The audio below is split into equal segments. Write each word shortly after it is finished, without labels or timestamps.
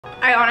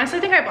I honestly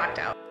think I blacked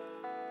out.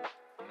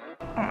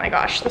 Oh my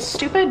gosh, the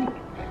stupid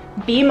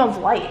beam of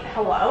light.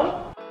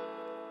 Hello?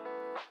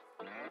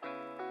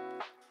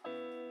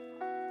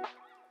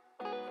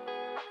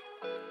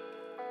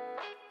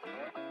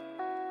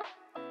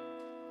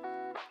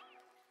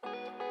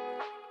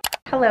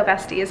 Hello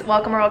besties,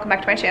 welcome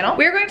back to my channel.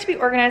 We're going to be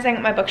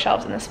organizing my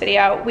bookshelves in this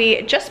video.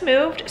 We just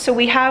moved, so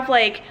we have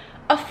like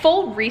a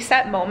full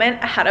reset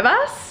moment ahead of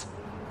us.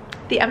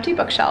 The empty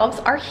bookshelves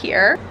are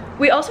here.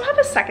 We also have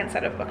a second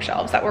set of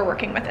bookshelves that we're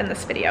working with in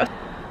this video.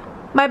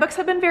 My books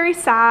have been very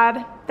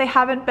sad. They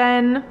haven't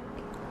been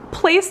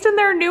placed in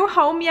their new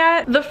home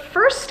yet. The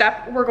first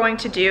step we're going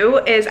to do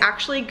is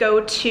actually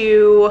go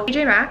to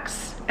TJ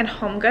Maxx and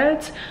Home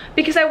Goods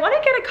because I want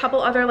to get a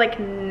couple other like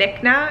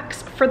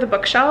knickknacks for the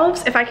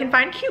bookshelves. If I can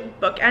find cute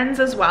bookends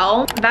as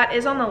well, that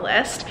is on the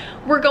list.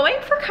 We're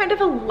going for kind of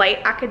a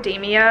light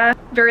academia,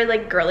 very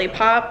like girly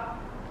pop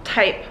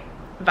type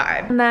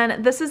vibe. And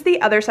then this is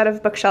the other set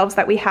of bookshelves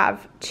that we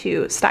have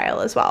to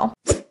style as well.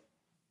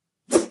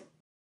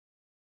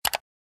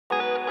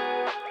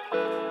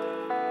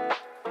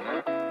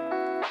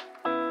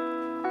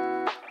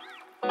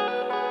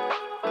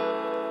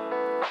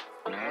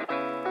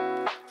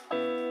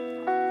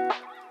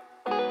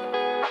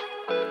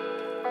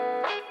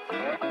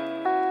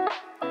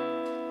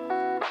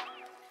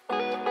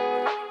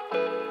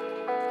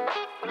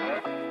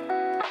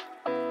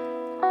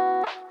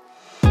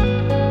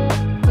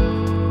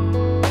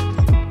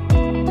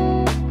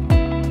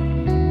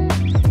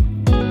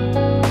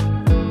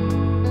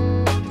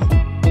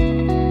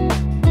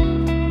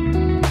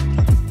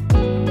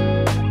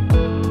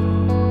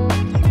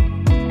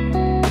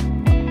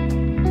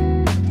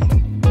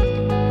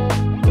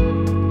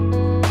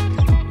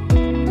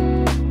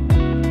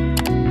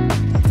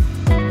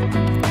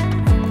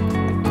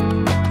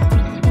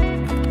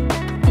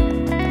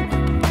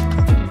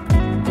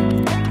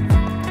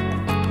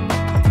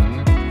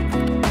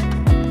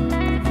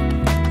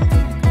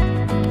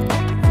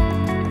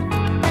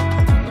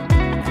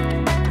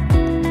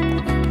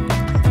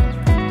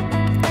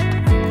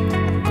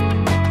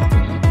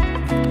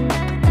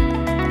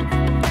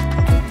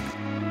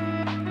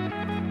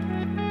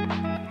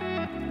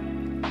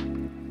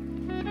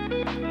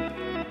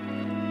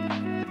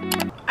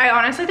 I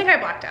honestly think I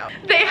blacked out.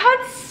 They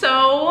had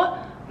so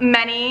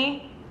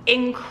many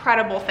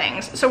incredible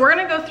things. So we're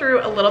gonna go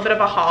through a little bit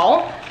of a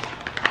haul.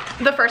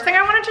 The first thing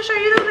I wanted to show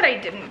you though that I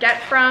didn't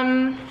get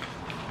from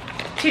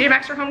TJ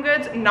Maxx or Home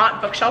Goods,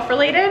 not bookshelf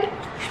related.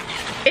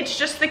 It's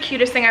just the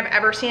cutest thing I've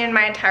ever seen in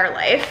my entire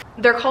life.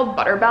 They're called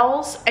butter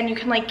bells and you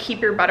can like keep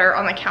your butter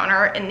on the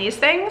counter in these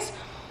things.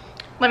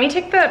 Let me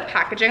take the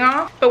packaging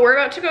off, but we're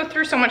about to go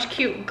through so much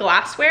cute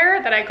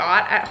glassware that I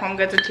got at Home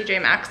Goods and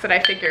TJ Maxx that I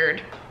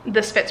figured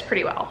this fits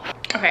pretty well.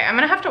 Okay, I'm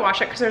gonna have to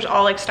wash it because there's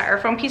all like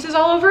styrofoam pieces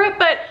all over it,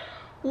 but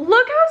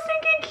look how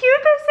stinking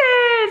cute this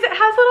is. It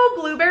has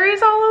little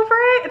blueberries all over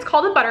it. It's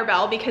called a butter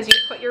bell because you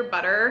put your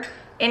butter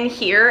in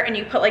here and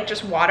you put like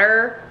just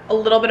water, a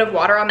little bit of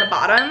water on the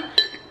bottom,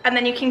 and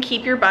then you can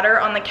keep your butter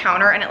on the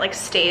counter and it like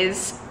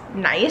stays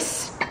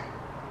nice.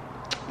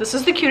 This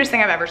is the cutest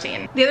thing I've ever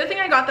seen. The other thing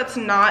I got that's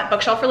not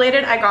bookshelf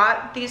related, I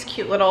got these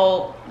cute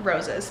little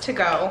roses to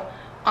go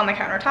on the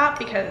countertop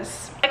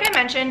because, like I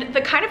mentioned,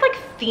 the kind of like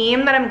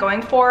theme that I'm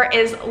going for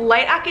is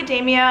light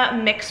academia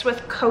mixed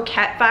with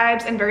coquette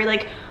vibes and very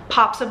like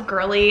pops of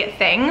girly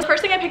things. The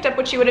first thing I picked up,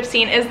 which you would have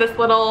seen, is this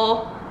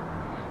little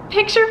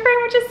picture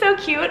frame, which is so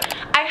cute.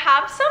 I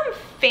have some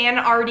fan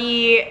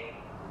arty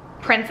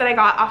prints that I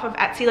got off of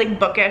Etsy, like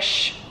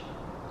bookish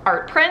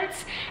art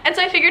prints, and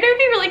so I figured it would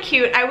be really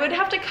cute. I would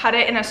have to cut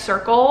it in a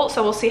circle,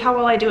 so we'll see how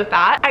well I do with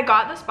that. I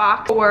got this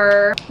box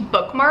for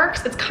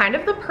bookmarks. It's kind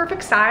of the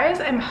perfect size,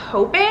 I'm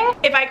hoping.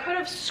 If I could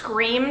have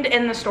screamed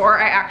in the store,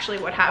 I actually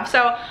would have.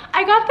 So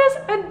I got this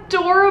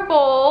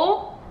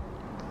adorable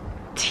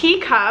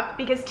teacup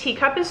because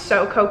teacup is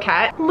so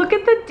coquette. Look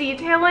at the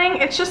detailing.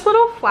 It's just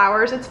little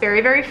flowers. It's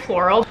very, very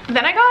floral.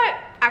 Then I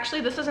got,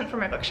 actually this isn't for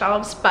my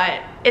bookshelves,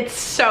 but it's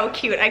so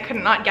cute. I could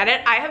not get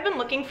it. I have been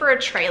looking for a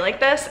tray like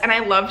this and I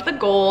love the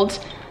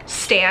gold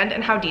stand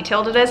and how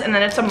detailed it is. And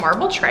then it's a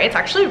marble tray. It's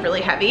actually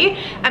really heavy.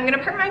 I'm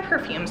gonna put my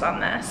perfumes on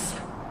this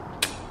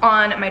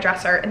on my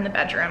dresser in the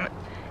bedroom.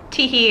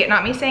 Teehee,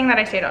 not me saying that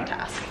I stayed on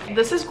task.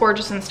 This is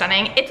gorgeous and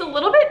stunning. It's a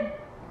little bit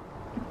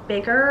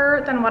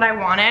bigger than what I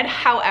wanted.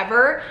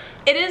 However,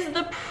 it is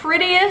the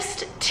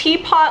prettiest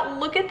teapot.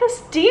 Look at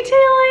this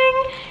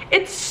detailing.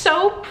 It's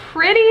so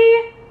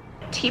pretty.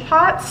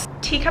 Teapots,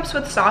 teacups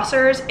with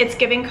saucers, it's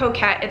giving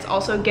coquette, it's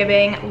also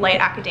giving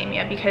light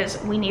academia because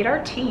we need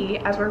our tea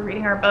as we're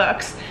reading our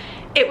books.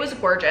 It was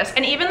gorgeous,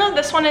 and even though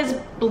this one is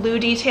blue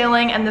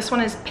detailing and this one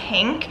is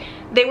pink,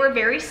 they were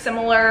very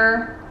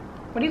similar,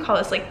 what do you call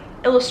this, like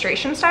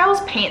illustration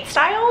styles, paint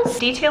styles,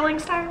 detailing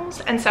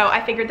styles, and so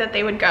I figured that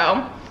they would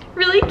go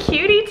really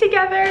cutie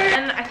together.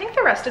 And I think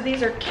the rest of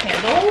these are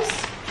candles.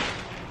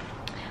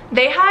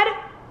 They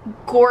had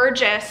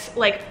gorgeous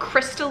like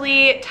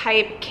crystally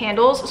type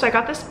candles, so I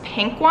got this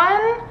pink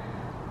one.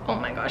 Oh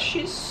my gosh,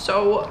 she's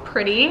so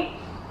pretty.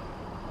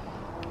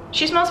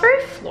 She smells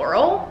very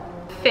floral,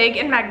 Fig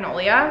and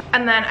Magnolia.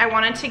 And then I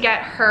wanted to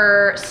get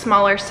her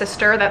smaller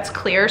sister that's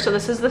clear. So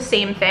this is the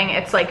same thing.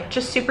 It's like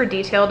just super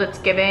detailed. It's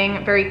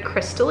giving very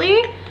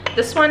crystally.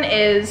 This one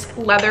is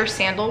Leather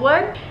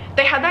Sandalwood.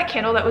 They had that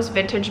candle that was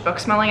vintage book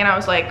smelling and I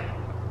was like,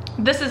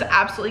 this is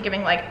absolutely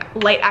giving like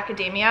light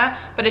academia,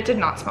 but it did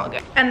not smell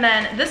good. And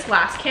then this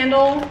last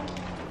candle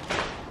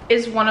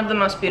is one of the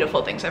most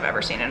beautiful things I've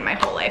ever seen in my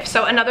whole life.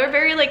 So another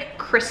very like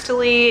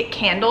crystally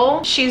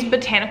candle. She's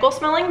botanical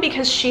smelling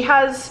because she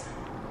has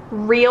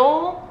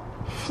real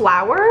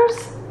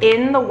flowers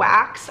in the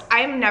wax.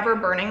 I'm never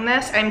burning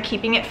this. I'm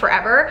keeping it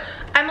forever.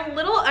 I'm a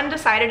little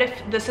undecided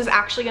if this is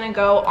actually gonna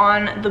go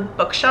on the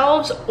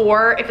bookshelves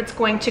or if it's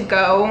going to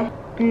go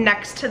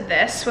next to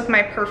this with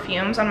my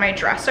perfumes on my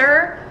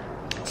dresser.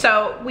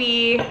 So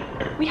we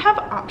have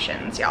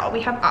options, y'all.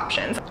 We have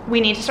options.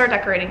 We need to start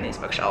decorating these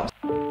bookshelves.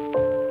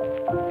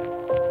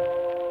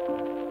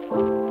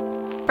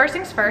 First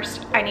things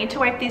first, I need to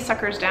wipe these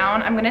suckers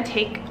down. I'm gonna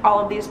take all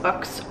of these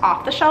books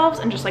off the shelves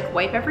and just like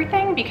wipe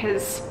everything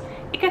because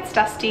it gets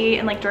dusty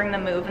and like during the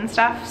move and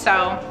stuff. So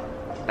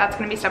that's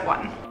gonna be step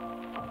one.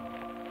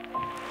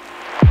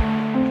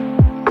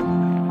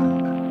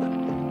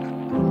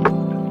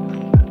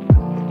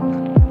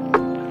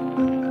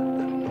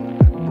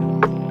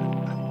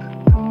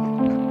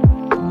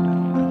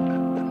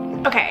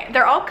 Okay,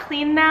 they're all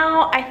clean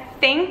now. I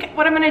think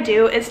what I'm gonna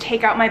do is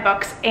take out my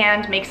books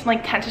and make some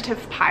like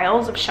tentative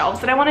piles of shelves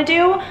that I wanna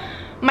do.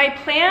 My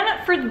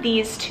plan for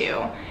these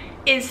two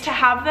is to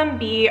have them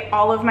be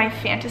all of my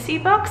fantasy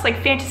books, like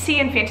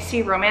fantasy and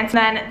fantasy romance.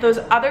 And then those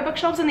other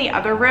bookshelves in the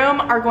other room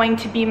are going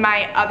to be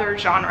my other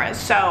genres.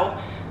 So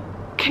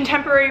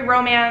contemporary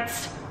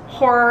romance,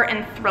 horror,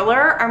 and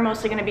thriller are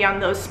mostly gonna be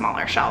on those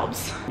smaller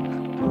shelves.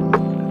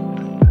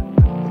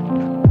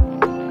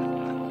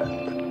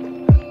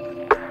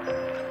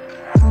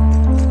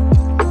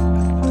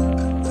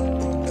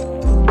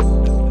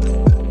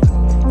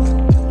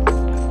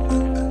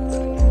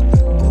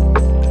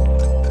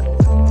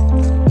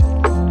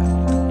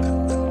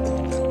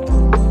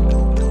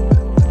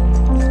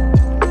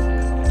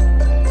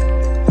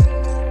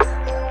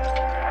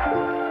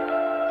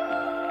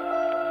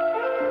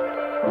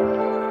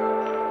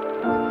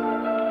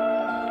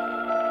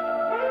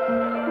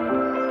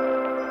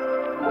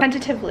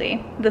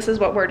 Tentatively, this is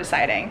what we're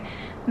deciding.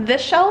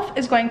 This shelf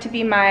is going to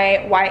be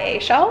my YA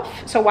shelf,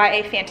 so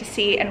YA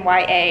fantasy and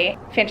YA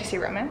fantasy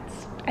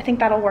romance. I think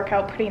that'll work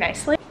out pretty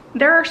nicely.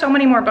 There are so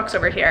many more books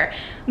over here.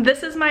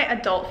 This is my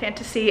adult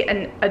fantasy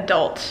and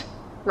adult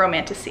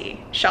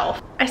romantasy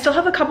shelf. I still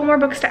have a couple more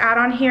books to add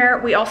on here.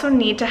 We also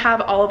need to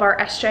have all of our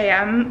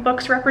SJM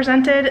books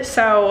represented,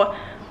 so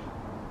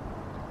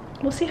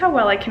we'll see how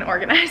well I can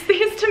organize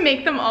these to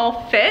make them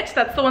all fit.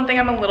 That's the one thing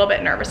I'm a little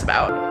bit nervous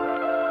about.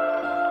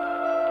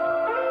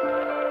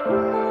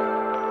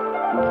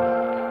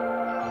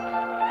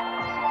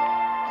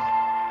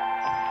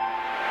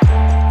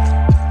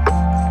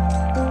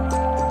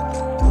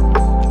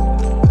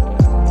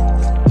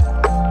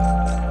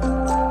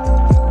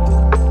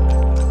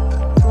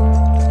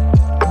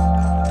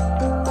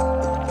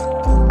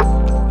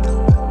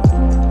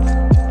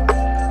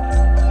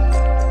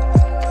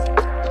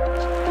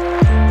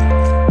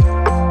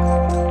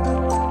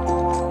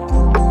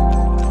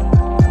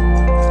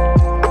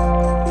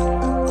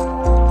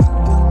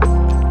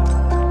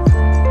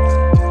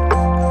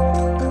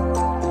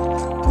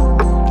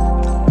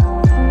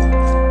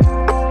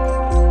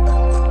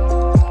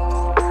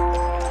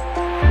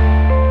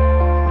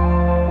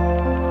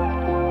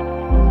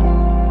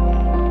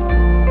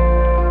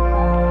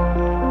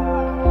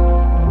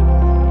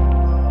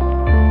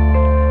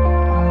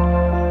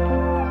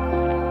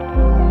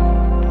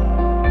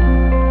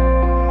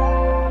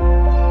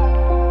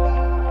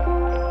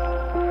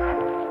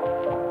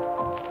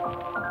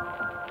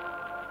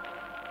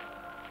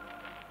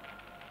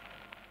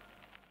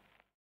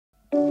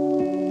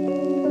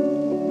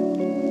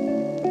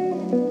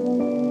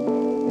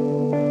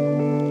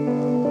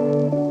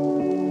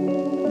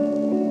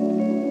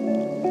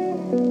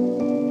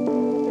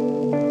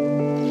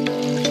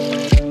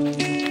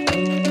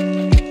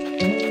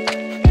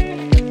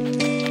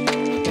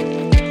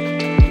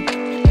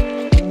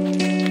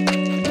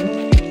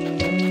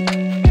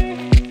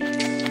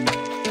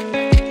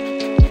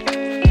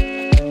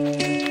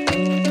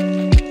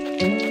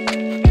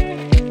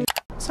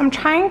 I'm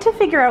trying to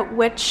figure out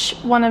which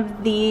one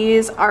of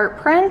these art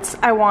prints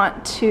I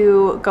want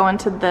to go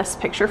into this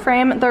picture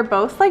frame. They're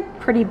both like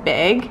pretty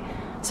big,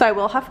 so I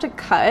will have to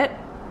cut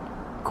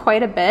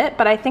quite a bit,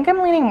 but I think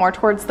I'm leaning more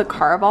towards the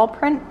Caraval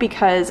print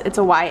because it's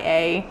a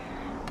YA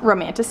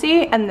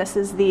romantasy and this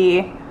is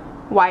the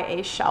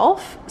YA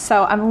shelf.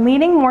 So I'm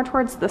leaning more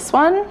towards this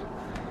one,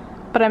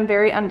 but I'm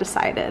very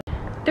undecided.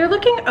 They're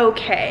looking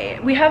okay.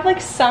 We have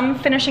like some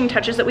finishing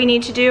touches that we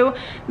need to do.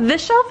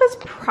 This shelf is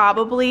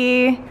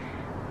probably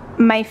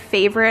my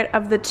favorite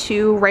of the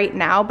two right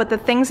now, but the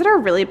things that are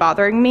really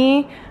bothering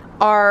me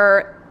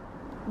are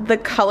the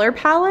color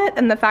palette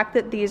and the fact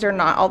that these are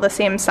not all the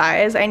same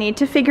size. I need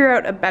to figure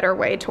out a better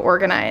way to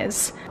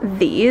organize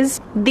these.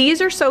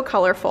 These are so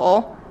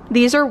colorful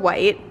These are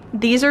white.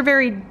 These are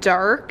very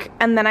dark.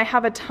 And then I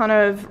have a ton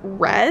of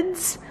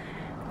reds.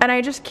 And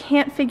I just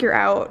can't figure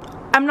out.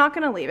 I'm not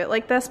gonna leave it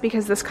like this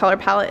because this color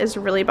palette is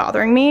really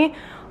bothering me.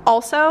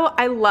 Also,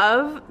 I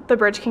love the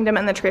Bridge Kingdom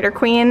and the Traitor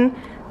Queen.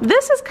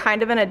 This is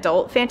kind of an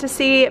adult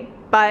fantasy,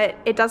 but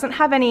it doesn't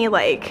have any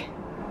like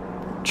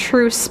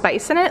true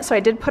spice in it, so I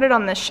did put it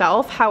on this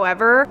shelf.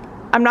 However,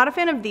 I'm not a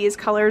fan of these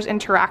colors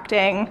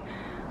interacting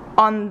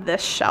on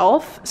this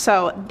shelf,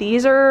 so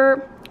these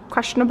are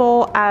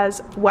questionable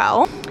as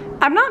well.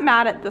 I'm not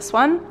mad at this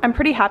one. I'm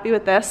pretty happy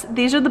with this.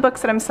 These are the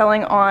books that I'm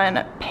selling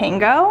on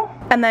Pango.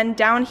 And then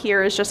down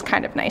here is just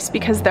kind of nice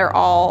because they're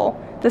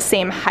all the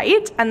same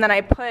height. And then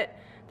I put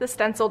the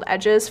stenciled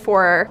edges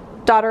for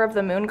Daughter of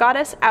the Moon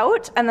Goddess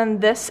out. And then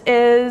this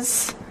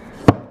is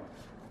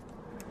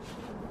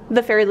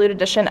the Fairy Loot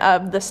edition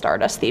of the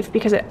Stardust Thief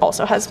because it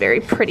also has very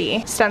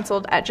pretty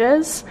stenciled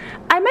edges.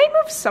 I might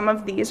move some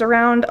of these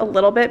around a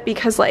little bit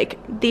because like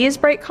these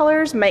bright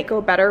colors might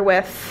go better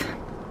with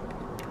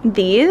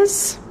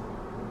these.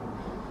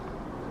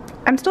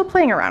 I'm still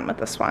playing around with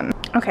this one.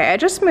 Okay, I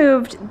just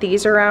moved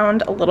these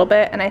around a little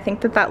bit and I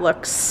think that that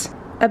looks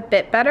a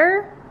bit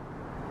better.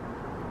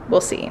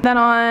 We'll see. Then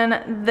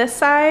on this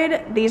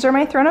side, these are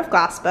my Throne of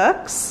Glass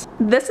books.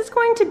 This is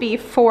going to be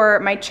for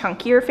my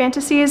chunkier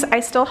fantasies.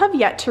 I still have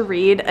yet to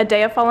read A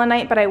Day of Fallen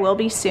Night, but I will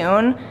be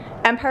soon.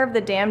 Empire of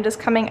the Damned is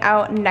coming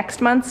out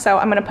next month, so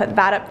I'm gonna put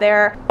that up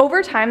there.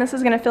 Over time, this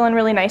is gonna fill in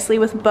really nicely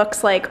with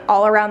books like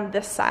all around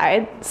this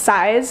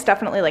size,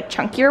 definitely like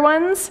chunkier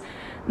ones.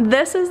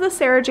 This is the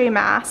Sarah J.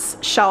 Maas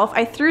shelf.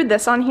 I threw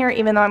this on here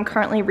even though I'm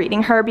currently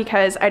reading her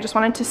because I just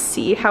wanted to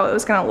see how it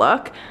was gonna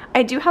look.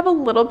 I do have a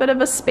little bit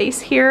of a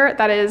space here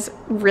that is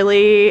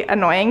really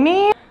annoying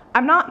me.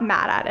 I'm not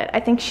mad at it. I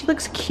think she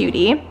looks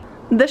cutie.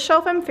 This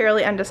shelf I'm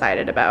fairly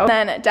undecided about.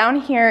 Then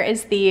down here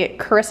is the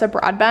Carissa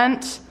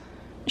Broadbent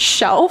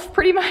shelf,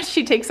 pretty much.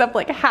 She takes up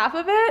like half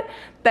of it.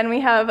 Then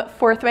we have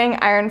Fourth Wing,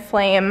 Iron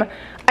Flame.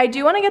 I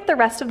do want to get the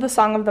rest of the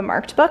Song of the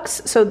Marked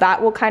books, so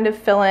that will kind of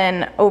fill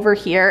in over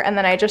here. And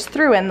then I just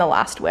threw in The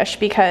Last Wish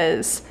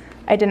because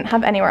I didn't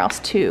have anywhere else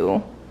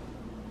to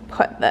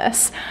put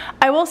this.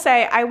 I will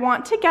say I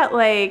want to get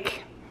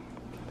like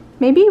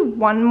maybe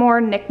one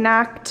more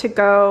knickknack to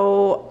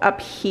go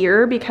up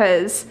here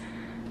because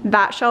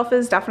that shelf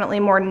is definitely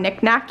more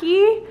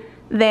knickknacky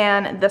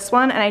than this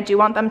one, and I do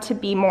want them to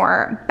be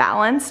more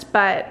balanced,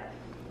 but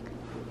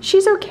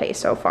she's okay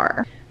so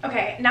far.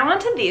 Okay, now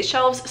onto these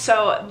shelves.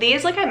 So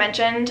these, like I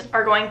mentioned,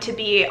 are going to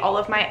be all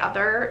of my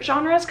other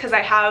genres because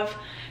I have,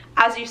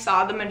 as you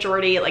saw, the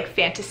majority like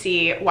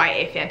fantasy,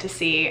 YA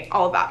fantasy,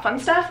 all of that fun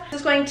stuff.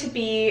 This is going to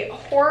be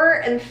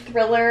horror and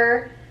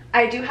thriller.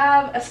 I do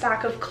have a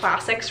stack of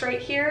classics right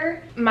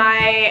here,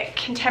 my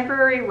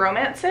contemporary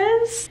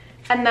romances,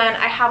 and then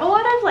I have a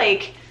lot of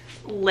like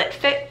lit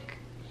fic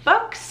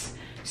books.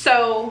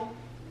 So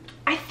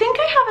I think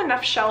I have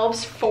enough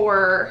shelves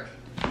for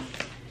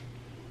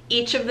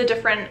each of the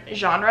different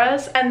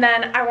genres. And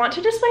then I want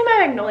to display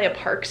my Magnolia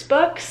Parks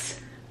books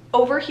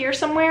over here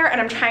somewhere, and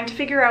I'm trying to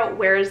figure out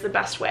where is the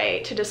best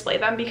way to display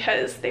them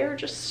because they're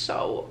just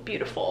so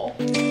beautiful.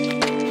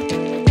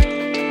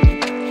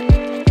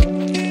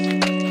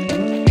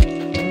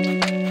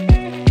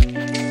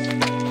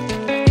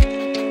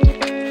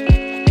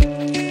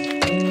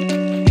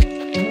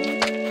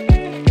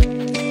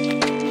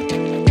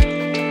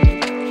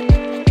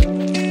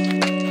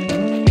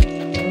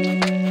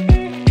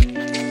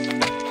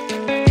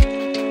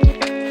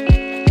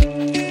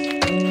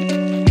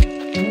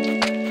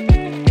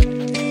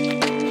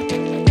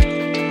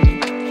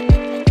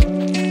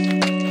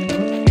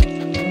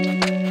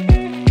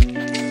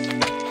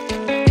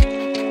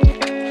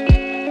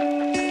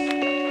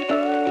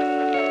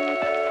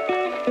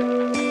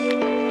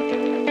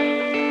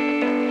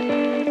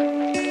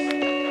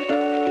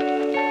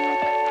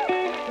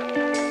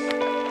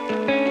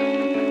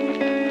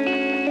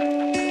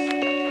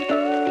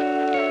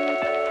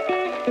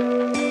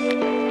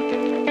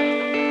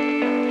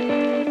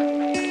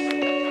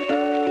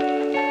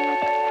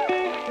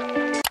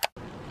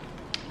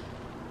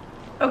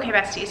 Okay,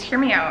 besties, hear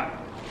me out.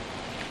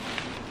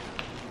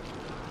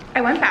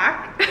 I went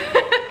back.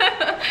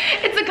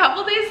 It's a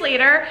couple days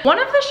later. One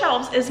of the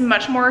shelves is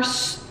much more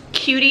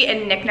cutie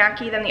and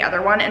knickknacky than the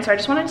other one, and so I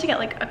just wanted to get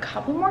like a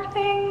couple more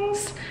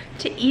things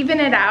to even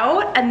it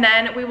out, and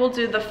then we will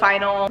do the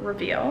final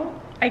reveal,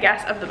 I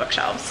guess, of the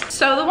bookshelves.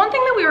 So the one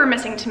thing that we were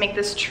missing to make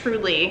this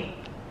truly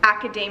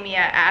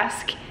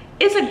academia-esque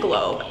is a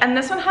globe, and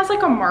this one has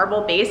like a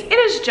marble base. It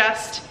is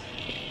just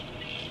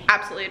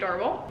absolutely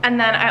adorable. And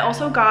then I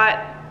also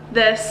got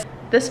this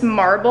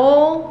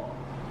marble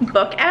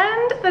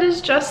bookend that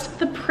is just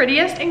the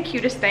prettiest and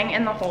cutest thing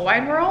in the whole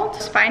wide world.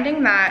 Just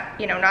finding that,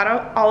 you know,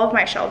 not all of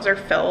my shelves are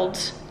filled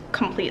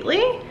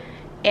completely,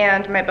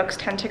 and my books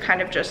tend to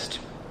kind of just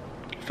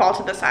fall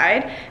to the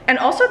side. And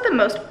also at the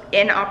most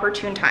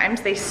inopportune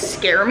times, they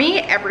scare me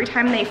every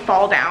time they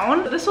fall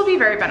down. So this will be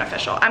very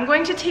beneficial. I'm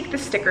going to take the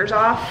stickers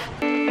off.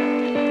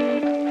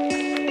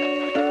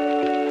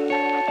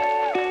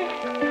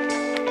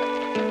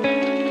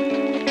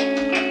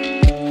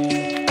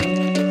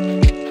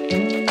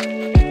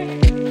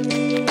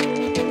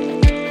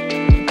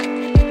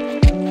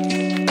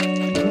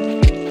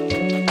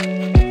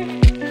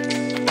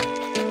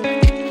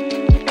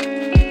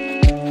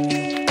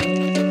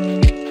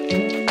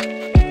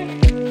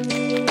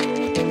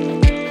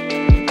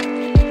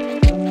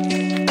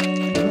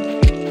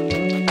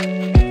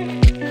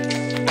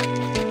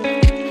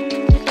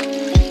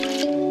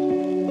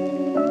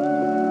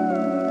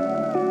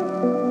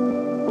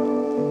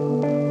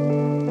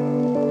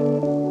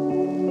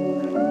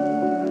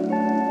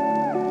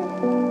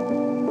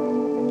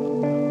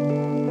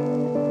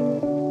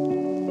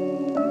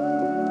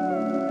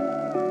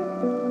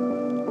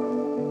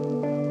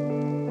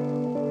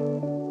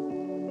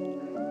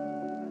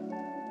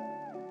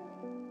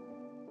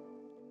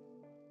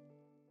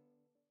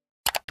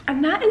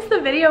 And that is the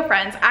video,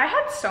 friends. I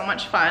had so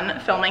much fun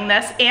filming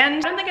this, and I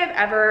don't think I've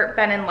ever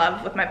been in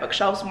love with my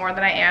bookshelves more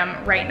than I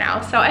am right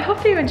now. So I hope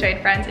that you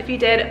enjoyed, friends. If you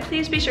did,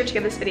 please be sure to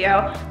give this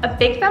video a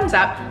big thumbs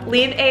up.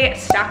 Leave a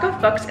stack of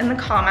books in the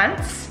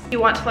comments. If you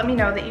want to let me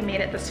know that you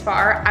made it this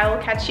far, I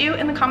will catch you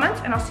in the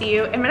comments, and I'll see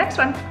you in my next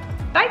one.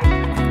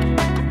 Bye.